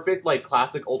 it's perfect, like,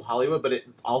 classic old Hollywood, but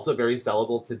it's also very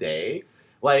sellable today.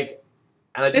 Like,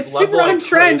 and I just it's love super the, like, on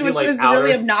trend, crazy, which like, is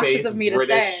really obnoxious of me to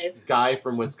British say. Guy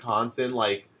from Wisconsin,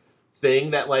 like,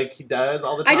 thing that, like, he does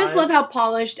all the time. I just love how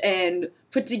polished and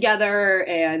put together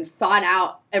and thought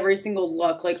out every single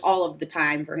look, like, all of the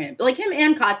time for him. Like, him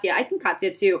and Katya. I think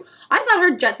Katya, too. I thought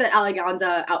her Jet Set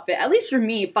Eleganza outfit, at least for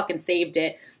me, fucking saved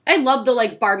it. I love the,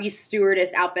 like, Barbie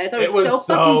stewardess outfit. I thought it was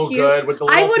so fucking cute. Good with the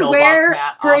little I would wear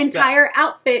hat her offset. entire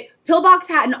outfit, pillbox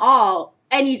hat and all,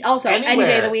 any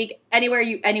day of the week,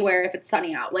 anywhere if it's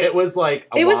sunny out. Like, it was like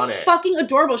it was fucking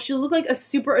adorable. She looked like a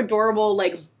super adorable,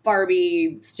 like,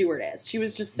 Barbie stewardess. She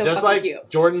was just so fucking like cute.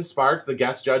 Jordan Sparks, the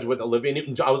guest judge with Olivia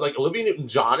Newton-John. I was like, Olivia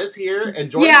Newton-John is here,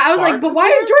 and Jordan. Yeah, I was like, but why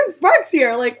is Jordan Sparks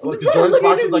here? Like, Jordan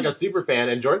Sparks is like a super fan,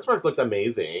 and Jordan Sparks looked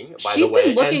amazing. By the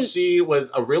way, and she was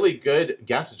a really good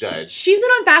guest judge. She's been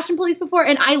on Fashion Police before,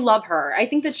 and I love her. I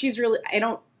think that she's really. I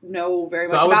don't know very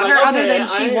much about her other than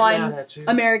she won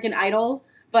American Idol.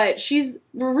 But she's a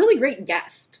really great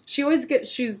guest.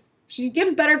 She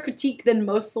gives better critique than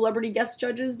most celebrity guest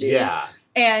judges do. Yeah.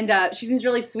 And she seems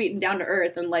really sweet and down to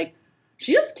earth, and, like,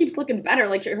 she just keeps looking better.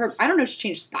 Like, I don't know if she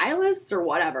changed stylists or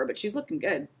whatever, but she's looking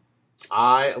good.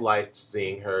 I liked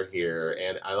seeing her here,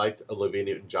 and I liked Olivia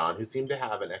Newton-John, who seemed to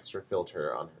have an extra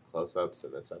filter on her close-ups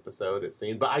in this episode, it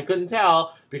seemed. But I couldn't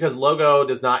tell, because Logo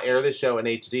does not air this show in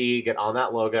HD. Get on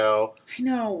that Logo. I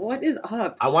know. What is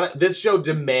up? This show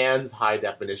demands high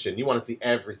definition. You want to see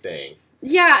everything.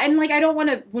 Yeah, and, like, I don't want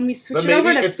to, when we switch it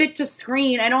over to fit to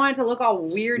screen, I don't want it to look all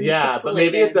weird and pixelated. But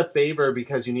maybe it's a favor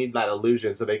because you need that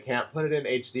illusion, so they can't put it in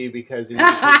HD because you need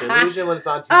to get the illusion when it's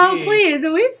on TV. Oh, please,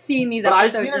 we've seen these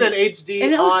episodes. But I've seen it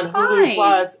in HD on Hulu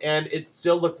Plus, and it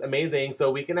still looks amazing, so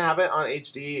we can have it on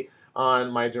HD on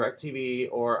my DirecTV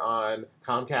or on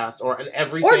Comcast or on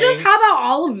everything. Or just how about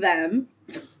all of them?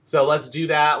 So let's do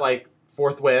that, like,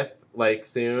 forthwith, like,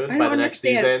 soon, by the next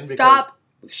season. Stop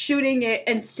shooting it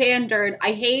in standard.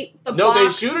 I hate the box. No,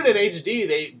 they shoot it in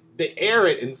HD. they air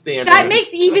it in standard. That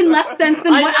makes even less sense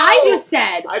than what I just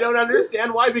said. I don't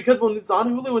understand why, because when it's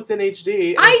on Hulu, it's in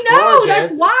HD. I know, gorgeous.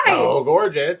 that's why. It's so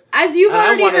gorgeous. As you've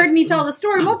already heard me tell the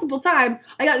story multiple times,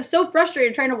 I got so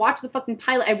frustrated trying to watch the fucking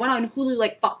pilot. I went on Hulu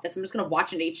like, fuck this, I'm just gonna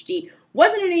watch it in HD.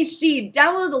 Wasn't in HD,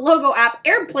 downloaded the Logo app,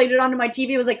 airplayed it onto my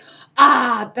TV, was like,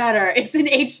 better, it's in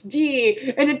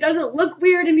HD, and it doesn't look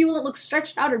weird, and people that look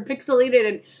stretched out or pixelated,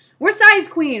 and we're size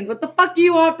queens. What the fuck do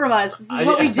you want from us? This is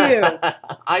what we do.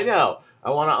 I know. I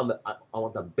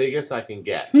want the biggest I can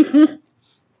get. The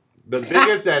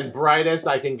biggest and brightest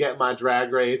I can get my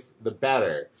Drag Race, the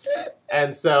better.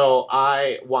 And so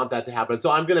I want that to happen. So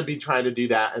I'm going to be trying to do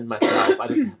that and myself. I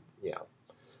just, I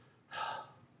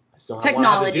still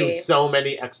want to do so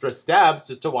many extra steps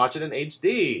just to watch it in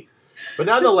HD. But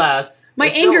nonetheless, my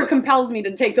anger compels me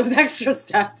to take those extra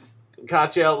steps.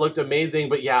 Katya looked amazing,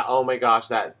 but yeah, oh my gosh,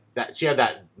 that she had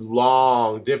that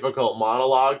long, difficult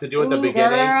monologue to do at the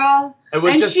beginning. Girl. It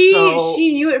was and just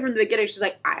she knew it from the beginning. She's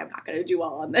like, I am not going to do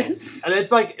well on this. And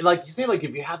it's like you say, like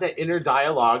if you have that inner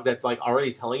dialogue that's like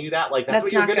already telling you that, like that's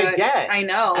what you're gonna get. I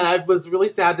know. And I was really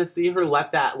sad to see her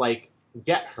let that like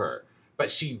get her. But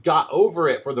she got over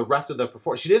it for the rest of the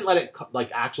performance. She didn't let it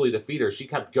like actually defeat her. She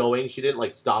kept going. She didn't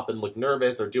like stop and look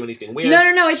nervous or do anything weird.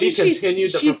 No. I think she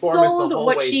continued the performance sold the whole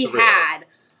what way she through. had.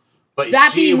 But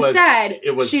that being said,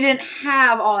 she didn't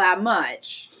have all that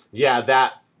much. Yeah,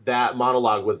 that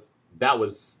monologue was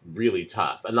really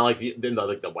tough. And like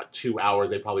the 2 hours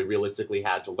they probably realistically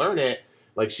had to learn it.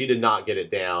 Like she did not get it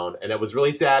down, and it was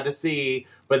really sad to see.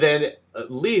 But then at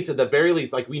the very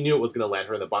least, like we knew it was going to land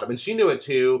her in the bottom, and she knew it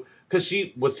too because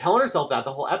she was telling herself that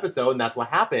the whole episode, and that's what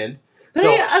happened. But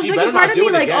so she better not do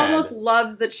it again. Almost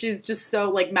loves that she's just so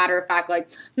like matter of fact, like,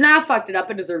 nah, I fucked it up.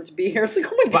 I deserve to be here. It's like,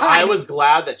 oh my god. But I was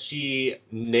glad that she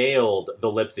nailed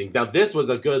the lip sync. Now this was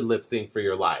a good lip sync for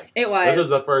your life. It was. This was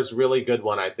the first really good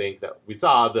one I think that we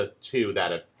saw. The two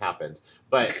that have happened,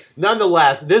 but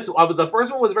nonetheless, the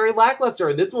first one was very lackluster,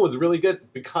 and this one was really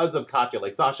good because of Katya.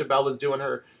 Like Sasha Bell was doing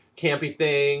her campy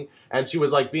thing, and she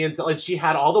was like being like she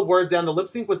had all the words down. The lip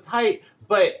sync was tight.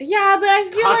 But yeah, but I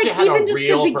feel Katya like even just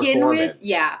to begin with,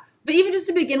 but even just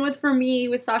to begin with, for me,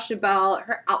 with Sasha Bell,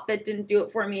 her outfit didn't do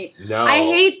it for me. No. I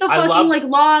hate the fucking like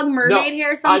long mermaid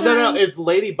hair sometimes. No, it's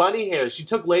Lady Bunny hair. She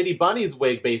took Lady Bunny's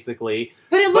wig, basically.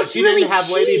 But she really didn't have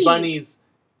cheap. Lady Bunny's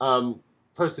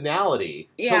personality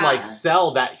to like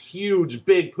sell that huge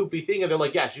big poofy thing, and they're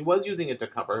like, yeah, she was using it to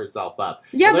cover herself up.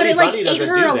 Yeah, but it like ate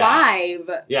her alive.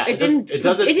 Yeah, it didn't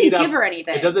give her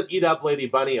anything. It doesn't eat up Lady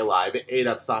Bunny alive. It ate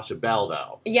up Sasha Bell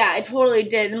though. Yeah, it totally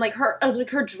did, and like her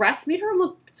dress made her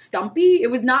look stumpy. It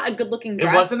was not a good looking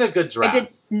dress. It wasn't a good dress. It did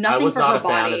nothing for her body. I was not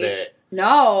a fan of it.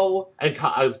 No. And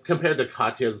compared to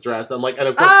Katya's dress, I'm like, and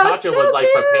of course Katya was like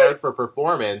prepared for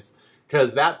performance.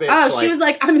 Because that bitch, she was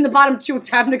like, I'm in the bottom 2,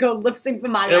 time to go lip sync for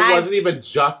my life. It wasn't even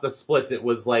just the splits. It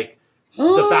was like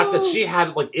the fact that she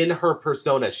had like in her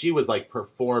persona, she was like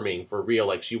performing for real.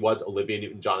 Like she was Olivia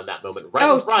Newton-John in that moment, right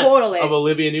in front of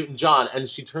Olivia Newton-John, and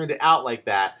she turned it out like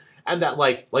that. And that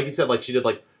like you said, like she did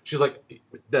like she's like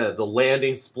the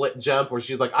landing split jump where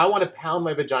she's like, I want to pound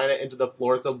my vagina into the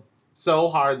floor so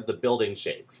hard that the building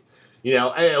shakes. You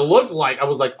know, and it looked like, I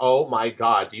was like, oh my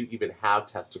god, do you even have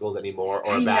testicles anymore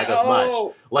or a bag of mush?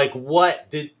 Like,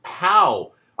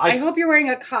 how? I hope you're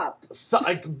wearing a cup. So,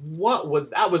 like, what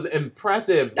was that? Was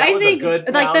impressive. That was a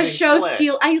good like the show split.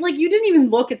 steal. You didn't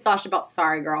even look at Sasha Bell.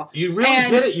 Sorry, girl. You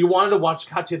really did it. You wanted to watch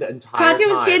Katya the entire time. Katya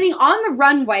was standing on the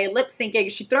runway, lip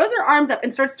syncing. She throws her arms up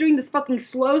and starts doing this fucking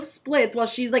slow splits while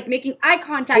she's like making eye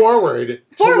contact. Forward,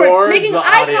 making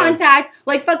eye contact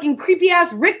like fucking creepy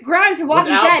ass Rick Grimes from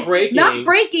Walking Dead, not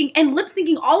breaking and lip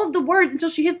syncing all of the words until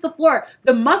she hits the floor.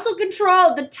 The muscle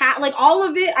control, like all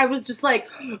of it. I was just like,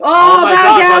 oh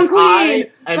bow down,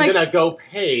 queen. I'm gonna go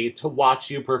pay to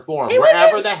watch you perform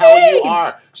wherever the hell you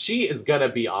are. She is gonna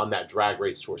be on that Drag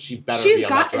Race tour. She better be on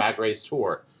that Drag Race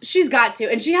tour. She's got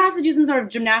to, and she has to do some sort of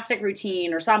gymnastic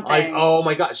routine or something. Like, oh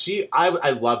my god,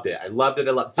 I loved it. I loved it.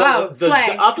 So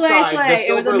the upside, the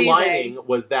it was silver amazing. lining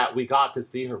was that we got to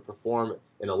see her perform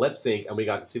in a lip sync, and we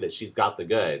got to see that she's got the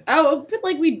goods. Oh, but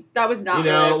like that was not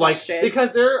really a question.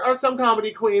 Because there are some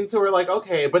comedy queens who are like,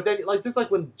 okay, but then like just like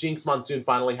when Jinx Monsoon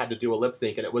finally had to do a lip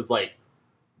sync, and it was like,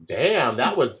 damn,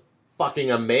 that was fucking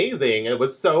amazing. It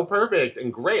was so perfect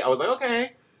and great. I was like,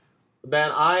 okay,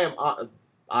 then I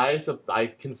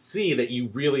can see that you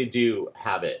really do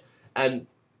have it. And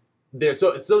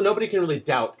so nobody can really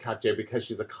doubt Katya because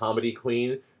she's a comedy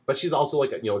queen, but she's also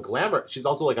like a glamour. She's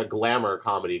also like a glamour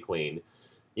comedy queen.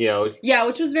 You know? Yeah,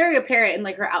 which was very apparent in,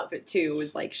 like, her outfit, too. It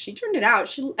was like, she turned it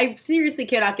out. I seriously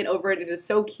cannot get over it. It is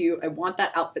so cute. I want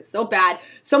that outfit so bad.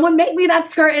 Someone make me that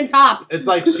skirt and top. It's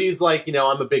like, she's like, you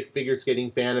know, I'm a big figure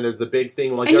skating fan, and there's the big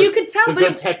thing. Like, and you could tell, the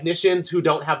good technicians who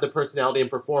don't have the personality and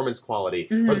performance quality.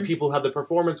 Or the people who have the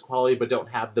performance quality but don't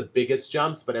have the biggest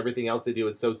jumps, but everything else they do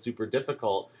is so super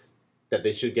difficult that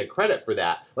they should get credit for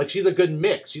that. Like, she's a good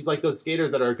mix. She's like those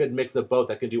skaters that are a good mix of both,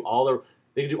 that can do all the...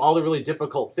 They can do all the really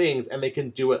difficult things, and they can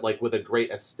do it, like, with a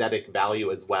great aesthetic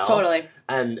value as well. Totally.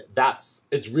 And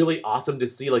it's really awesome to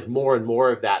see, like, more and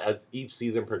more of that as each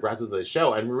season progresses in the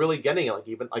show. And we're really getting it, like,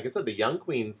 even, like I said, the younger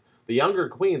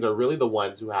queens are really the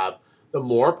ones who have the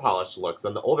more polished looks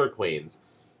than the older queens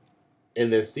in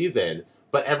this season.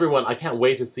 But everyone, I can't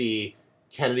wait to see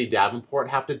Kennedy Davenport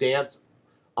have to dance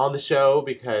on the show,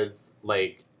 because,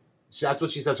 like, that's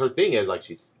what she says her thing is. Like,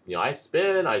 she's, you know, I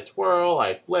spin, I twirl,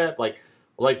 I flip, like,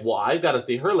 well, I've got to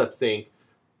see her lip sync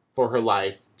for her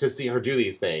life to see her do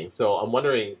these things. So I'm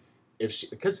wondering if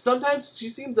because sometimes she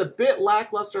seems a bit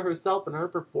lackluster herself in her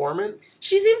performance.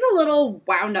 She seems a little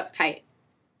wound up tight.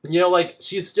 You know, like,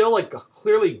 she's still, like,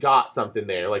 clearly got something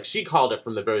there. Like, she called it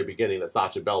from the very beginning that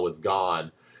Sacha Bell was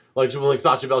gone. Like, when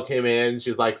Sacha Bell came in,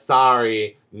 she's like,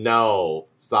 sorry, no,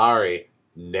 sorry,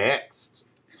 next.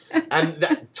 And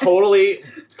that totally,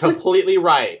 completely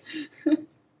right.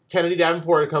 Kennedy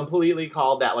Davenport completely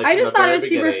called that, like, I just thought it was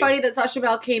beginning. super funny that Sacha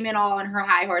Bell came in all on her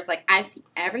high horse, like, I see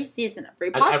every season of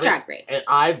RuPaul's Drag Race. And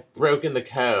I've broken the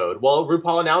code. Well,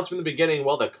 RuPaul announced from the beginning,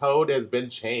 well, the code has been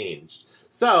changed.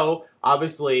 So,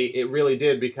 obviously, it really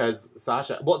did, because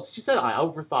Sasha, well, she said I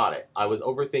overthought it. I was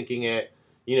overthinking it.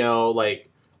 You know, like,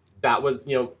 that was,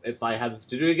 you know, if I had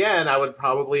to do it again, I would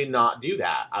probably not do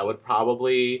that. I would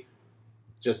probably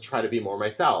just try to be more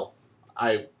myself.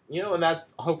 You know, and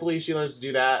that's, hopefully she learns to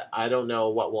do that. I don't know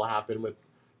what will happen with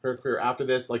her career after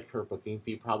this. Like, her booking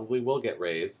fee probably will get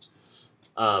raised.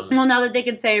 Well, now that they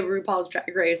can say RuPaul's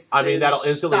Drag Race, I mean, that'll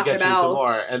instantly Sacha get Bell. you some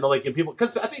more. And, like, people,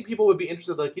 because I think people would be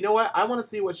interested, like, you know what? I want to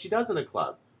see what she does in a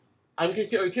club. I'm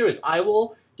curious. I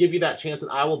will give you that chance,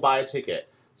 and I will buy a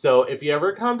ticket. So, if you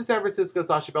ever come to San Francisco,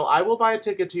 Sacha Bell, I will buy a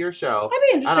ticket to your show. I'd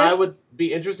be interested. And I would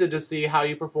be interested to see how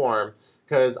you perform.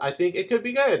 Because I think it could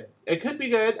be good. It could be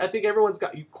good. I think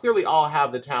you clearly all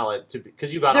have the talent to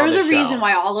because you got on the show. There's a reason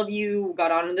why all of you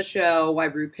got on the show, why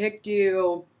Ru picked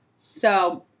you.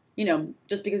 So, you know,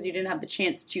 just because you didn't have the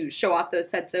chance to show off those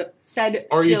said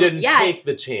or you skills didn't yet. take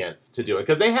the chance to do it.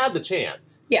 Because they had the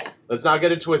chance. Yeah. Let's not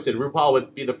get it twisted. RuPaul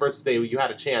would be the first to say you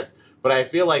had a chance. But I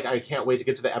feel like I can't wait to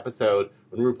get to the episode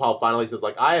when RuPaul finally says,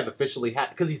 like, I have officially had...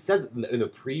 Because he says it in the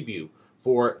preview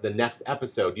for the next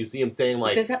episode. You see him saying,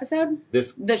 like... This episode?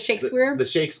 The Shakespeare? The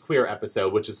Shakespeare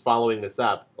episode, which is following this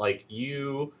up. Like,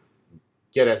 you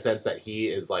get a sense that he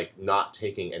is, like, not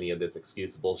taking any of this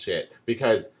excuse bullshit.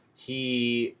 Because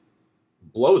he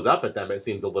blows up at them, it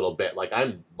seems a little bit. Like,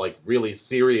 I'm, like, really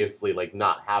seriously, like,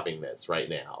 not having this right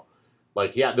now.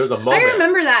 Like, yeah, there's a moment. I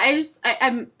remember that.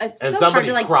 I'm it's so hard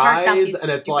to, like, parse out these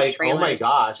and it's like, trailers. Oh my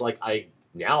gosh, like,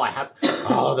 now I have,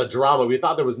 the drama. We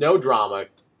thought there was no drama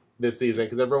this season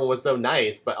because everyone was so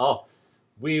nice, but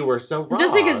we were so wrong.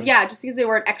 Just because they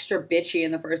weren't extra bitchy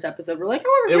in the first episode, we're like,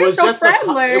 oh, we're so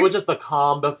friendly. It was just the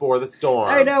calm before the storm.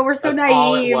 I know, we're so naive.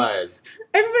 All it was.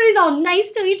 Everybody's all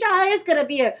nice to each other. It's gonna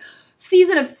be a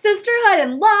season of sisterhood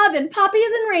and love and puppies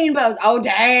and rainbows. Oh,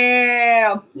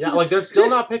 damn. Yeah, like, they're still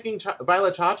not picking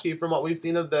Violet Chachi from what we've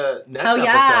seen of the next episode.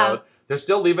 Yeah. They're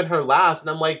still leaving her last,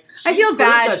 and I'm like, I feel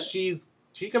bad that she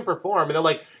can perform, and they're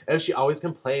like, and she always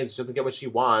complains, she doesn't get what she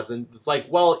wants, and it's like,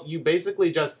 well, you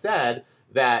basically just said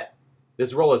that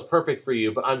this role is perfect for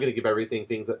you, but I'm going to give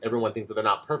things that everyone thinks that they're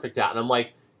not perfect at, and I'm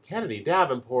like, Kennedy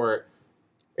Davenport,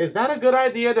 is that a good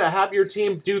idea to have your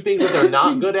team do things that they're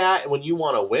not good at when you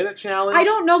want to win a challenge? I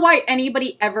don't know why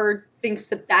anybody ever thinks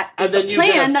that is the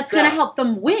plan that's going to help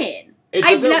them win. It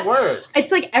doesn't work.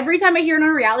 It's like every time I hear it on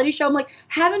a reality show, I'm like,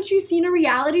 haven't you seen a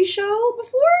reality show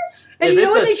before? And if you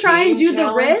know when they try and do challenge,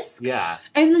 the risk? Yeah.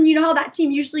 And then you know how that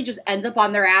team usually just ends up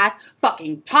on their ass?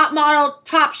 Fucking Top Model,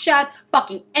 Top Chef,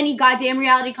 fucking any goddamn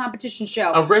reality competition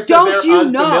show. A risk don't that they're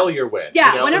unfamiliar with.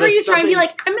 Yeah, you know? whenever you try and be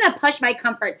like, I'm going to push my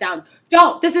comfort zones.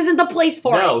 Don't. This isn't the place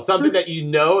for it. No, something that you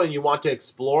know and you want to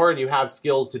explore and you have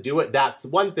skills to do it, that's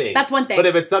one thing. That's one thing. But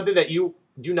if it's something that you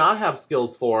do not have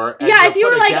skills for. Yeah, if you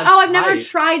were like, oh, I've never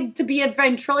tried to be a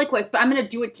ventriloquist, but I'm going to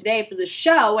do it today for the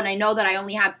show, and I know that I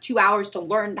only have 2 hours to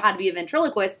learn how to be a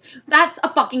ventriloquist, that's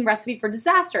a fucking recipe for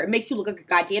disaster. It makes you look like a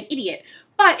goddamn idiot.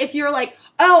 But if you're like,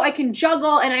 oh, I can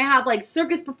juggle, and I have, like,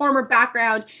 circus performer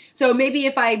background, so maybe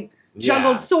if I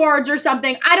juggled swords or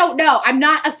something. I don't know. I'm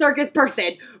not a circus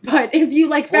person. But if you,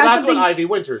 like, found something... that's what Ivy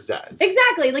Winters does.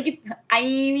 Exactly. Like, if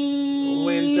Ivy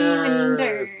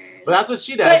Winters. But that's what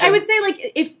she does. But I would say,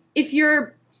 like, if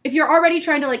you're already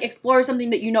trying to, like, explore something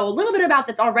that you know a little bit about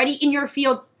that's already in your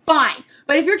field, fine.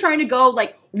 But if you're trying to go,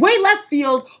 like, way left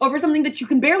field over something that you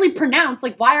can barely pronounce,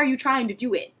 like, why are you trying to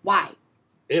do it? Why?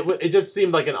 It just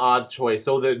seemed like an odd choice.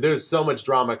 So there's so much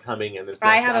drama coming in this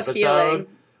next episode. I have a feeling.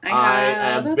 I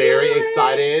am very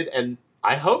excited, and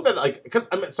I hope that, like, because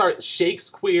I'm sorry,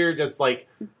 Shakespeare just like,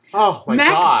 oh my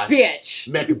gosh,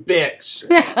 McBitch.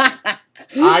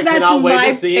 I cannot wait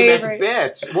to see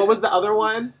McBitch. What was the other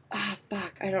one? Ah,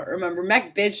 fuck, I don't remember.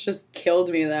 McBitch just killed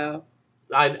me though.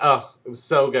 It was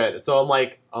so good. So I'm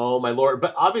like, oh my lord,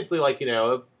 but obviously, like, you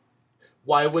know.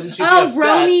 Why wouldn't you be upset?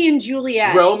 Romeo and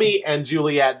Juliet. Romeo and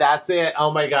Juliet. That's it. Oh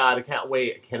my god, I can't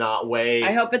wait. I cannot wait.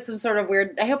 I hope it's some sort of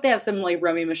weird... I hope they have some, like,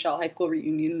 Romeo and Michelle high school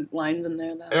reunion lines in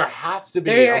there, though. There has to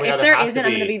be. If there isn't,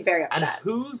 I'm going to be very upset. And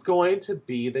who's going to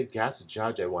be the guest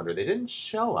judge, I wonder? They didn't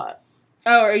show us.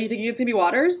 Oh, are you thinking it's going to be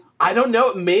Waters? I don't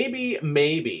know. Maybe. I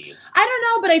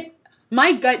don't know, but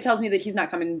my gut tells me that he's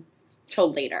not coming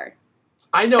till later.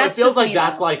 I know. It feels like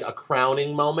that's, like, a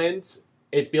crowning moment.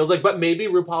 It feels like, but maybe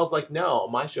RuPaul's like, no,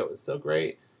 my show is so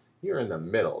great. You're in the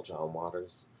middle, John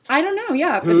Waters. I don't know,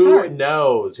 yeah, it's hard.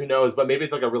 Who knows? But maybe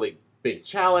it's like a really big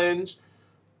challenge.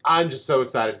 I'm just so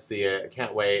excited to see it. I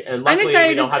can't wait. And luckily,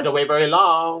 we don't have to wait very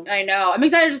long. I know. I'm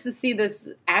excited just to see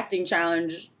this acting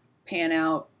challenge pan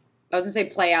out. I was going to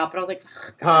say play out, but I was like,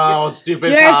 God,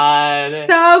 stupid pun.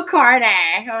 So corny.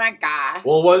 Oh, my God.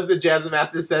 Well, what was the Jasmine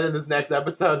Master said in this next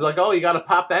episode? It's like, oh, you got to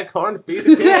pop that corn to feed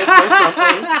the kids or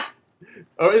something.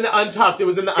 Or in the Untucked. It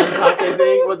was in the Untucked, I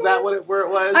think. Was that where it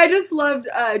was? I just loved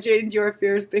Jaden Dior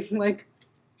Fierce being like,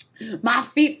 my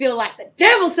feet feel like the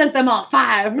devil sent them all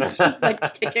five. Just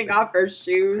like kicking off her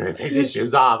shoes. Take his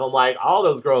shoes off. I'm like, all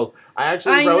those girls. I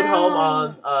actually rode home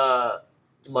on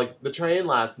like the train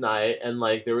last night, and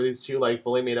like there were these two like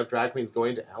fully made up drag queens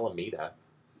going to Alameda.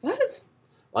 What?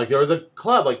 Like there was a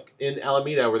club like in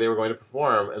Alameda where they were going to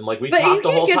perform, and like we talked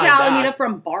the whole time. But you can't get to Alameda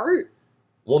from BART.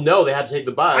 Well, no, they had to take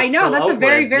the bus. I know, that's Oakland. A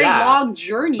very, very long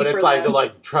journey for them. But it's like, they're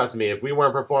like, trust me, if we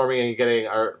weren't performing and getting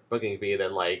our booking fee,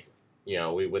 then, like, you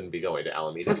know, we wouldn't be going to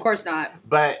Alameda. Of course not.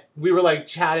 But we were, like,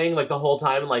 chatting, like, the whole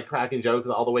time and, like, cracking jokes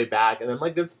all the way back. And then,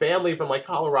 like, this family from, like,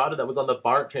 Colorado that was on the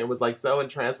BART train was, like, so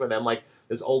entranced with them. Like,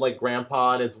 this old, like,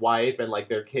 grandpa and his wife and, like,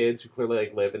 their kids who clearly,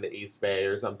 like, live in the East Bay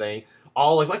or something.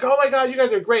 All, like, oh, my God, you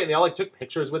guys are great. And they all, like, took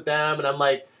pictures with them. And I'm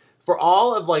like, for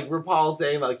all of, like, RuPaul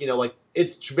saying, like, you know, like,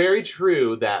 it's very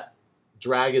true that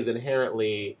drag is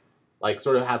inherently, like,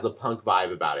 sort of has a punk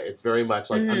vibe about it. It's very much,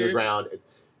 like, underground.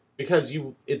 Because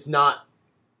it's not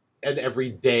an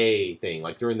everyday thing.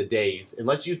 Like, during the day,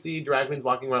 unless you see drag queens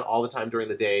walking around all the time during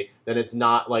the day, then it's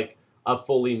not, like, a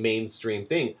fully mainstream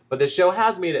thing. But the show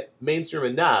has made it mainstream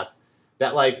enough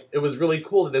that, like, it was really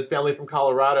cool that this family from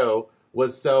Colorado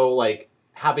was so, like,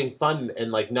 having fun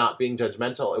and, like, not being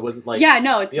judgmental. It wasn't, like... Yeah,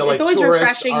 no, it's like, always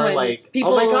refreshing when like,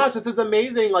 people... Oh my gosh, this is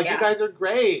amazing. Like, you guys are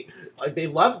great. Like, they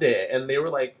loved it. And they were,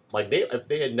 like, if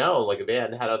they had known, like, if they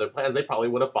hadn't had other plans, they probably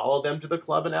would have followed them to the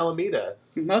club in Alameda.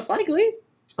 Most likely.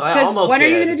 Because when are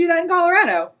you going to do that in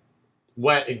Colorado?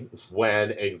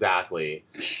 When exactly?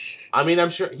 I mean, I'm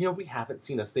sure, you know, we haven't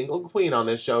seen a single queen on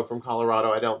this show from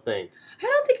Colorado, I don't think. I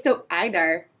don't think so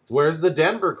either. Where's the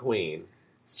Denver queen?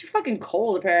 It's too fucking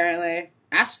cold, apparently.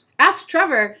 Ask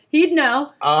Trevor. He'd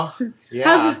know. Oh,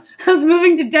 yeah. How's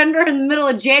moving to Denver in the middle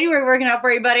of January working out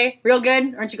for you, buddy? Real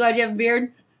good? Aren't you glad you have a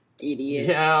beard? Idiot.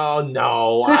 Yeah,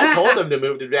 no. I told him to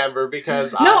move to Denver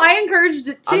because... I encouraged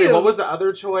it, too. I mean, what was the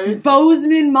other choice?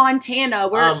 Bozeman, Montana.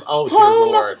 Where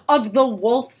home of the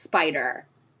wolf spider.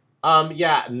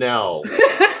 Yeah, no.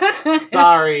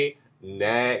 Sorry.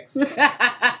 Next.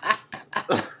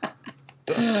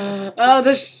 Oh,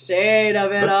 the shade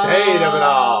of it all. The shade of it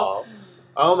all.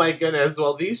 Oh my goodness.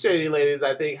 Well, these shady ladies,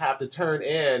 I think, have to turn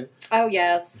in. Oh,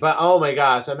 yes. But oh my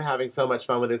gosh, I'm having so much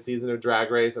fun with this season of Drag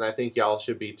Race, and I think y'all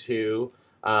should be too.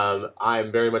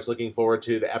 I'm very much looking forward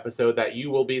to the episode that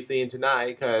you will be seeing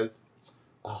tonight, because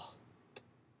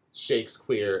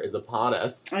Shakespeare is upon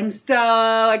us. I'm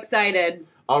so excited.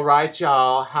 All right,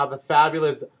 y'all. Have a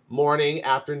fabulous morning,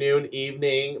 afternoon,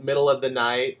 evening, middle of the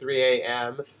night, 3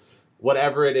 a.m.,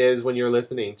 whatever it is when you're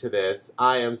listening to this.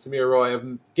 I am Samir Roy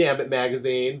of GAMbIT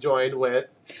Magazine, joined with...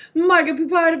 Margaret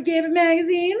Poupard of GAMbIT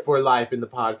Magazine. For Life in the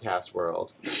Podcast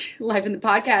World. Life in the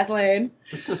Podcast Lane.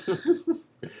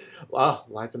 Well,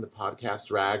 life in the podcast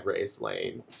drag race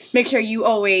lane. Make sure you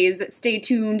always stay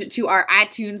tuned to our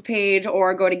iTunes page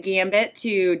or go to GAMbIT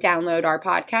to download our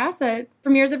podcast that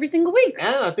premieres every single week.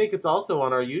 And I think it's also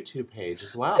on our YouTube page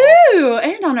as well. Ooh,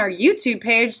 and on our YouTube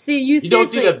page. See, you don't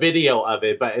see the video of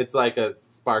it, but it's like a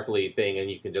sparkly thing, and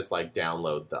you can just like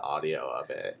download the audio of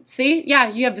it. See? Yeah,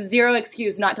 you have zero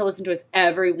excuse not to listen to us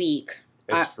every week.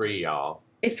 It's free, y'all.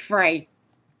 It's free.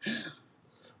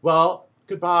 Well,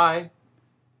 goodbye.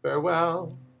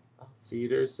 Farewell. Auf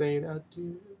Wiedersehen,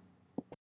 adieu.